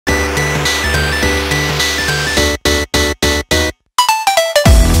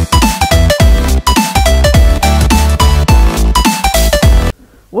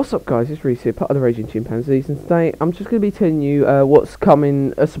What's up guys, it's Rhys here, part of the Raging Chimpanzees, and today I'm just going to be telling you what's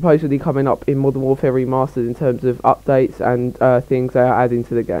coming, supposedly coming up in Modern Warfare Remastered in terms of updates and things they are adding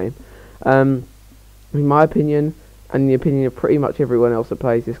to the game. In my opinion, and the opinion of pretty much everyone else that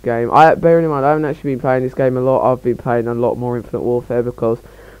plays this game, bearing in mind I haven't actually been playing this game a lot. I've been playing a lot more Infinite Warfare because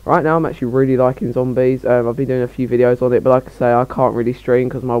right now I'm actually really liking zombies. I've been doing a few videos on it, but like I say, I can't really stream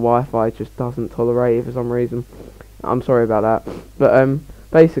because my Wi-Fi just doesn't tolerate it for some reason. I'm sorry about that, but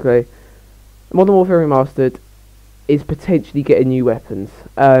basically, Modern Warfare Remastered is potentially getting new weapons.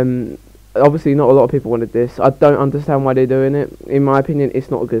 Obviously, not a lot of people wanted this. I don't understand why they're doing it. In my opinion,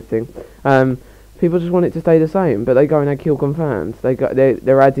 it's not a good thing. People just want it to stay the same, but they go and add kill confirmed.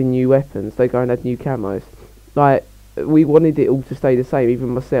 They're adding new weapons. They go and add new camos. Like, we wanted it all to stay the same, even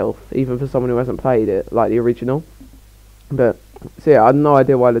myself, even for someone who hasn't played it, like the original. But so yeah, I have no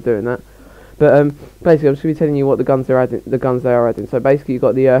idea why they're doing that. But basically, I'm just going to be telling you what the guns they are adding. So basically, you've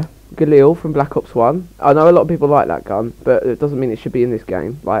got the Galil from Black Ops 1. I know a lot of people like that gun, but it doesn't mean it should be in this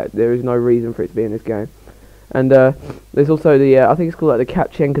game. Like, there is no reason for it to be in this game. And there's also the, I think it's called like the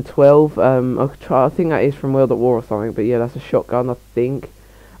Kapchenka 12. I think that is from World at War or something. But yeah, that's a shotgun, I think.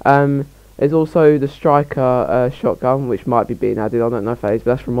 There's also the Striker shotgun, which might be being added. I don't know if that is,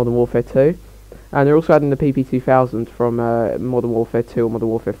 but that's from Modern Warfare 2. And they're also adding the PP2000 from Modern Warfare 2 or Modern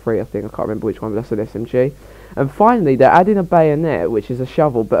Warfare 3, I think. I can't remember which one, but that's an SMG. And finally, they're adding a bayonet, which is a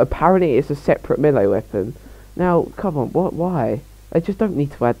shovel, but apparently it's a separate melee weapon. Now, come on, why? They just don't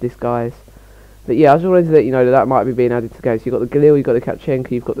need to add this, guys. But yeah, I just wanted to let you know that might be being added to the game. So you've got the Galil, you've got the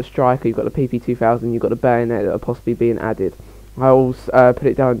Kapchenka, you've got the Striker, you've got the PP2000, you've got the bayonet that are possibly being added. I'll put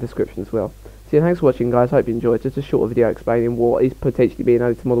it down in the description as well. So yeah, thanks for watching, guys. Hope you enjoyed. Just a short video explaining what is potentially being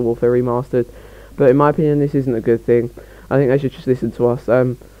added to Modern Warfare Remastered. But in my opinion, this isn't a good thing. I think they should just listen to us.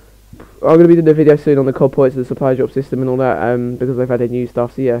 I'm going to be doing a video soon on the COD points of the supply drop system and all that, because they've added new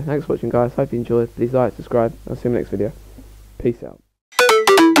stuff. So yeah, thanks for watching, guys. Hope you enjoyed. Please like, subscribe. I'll see you in the next video. Peace out.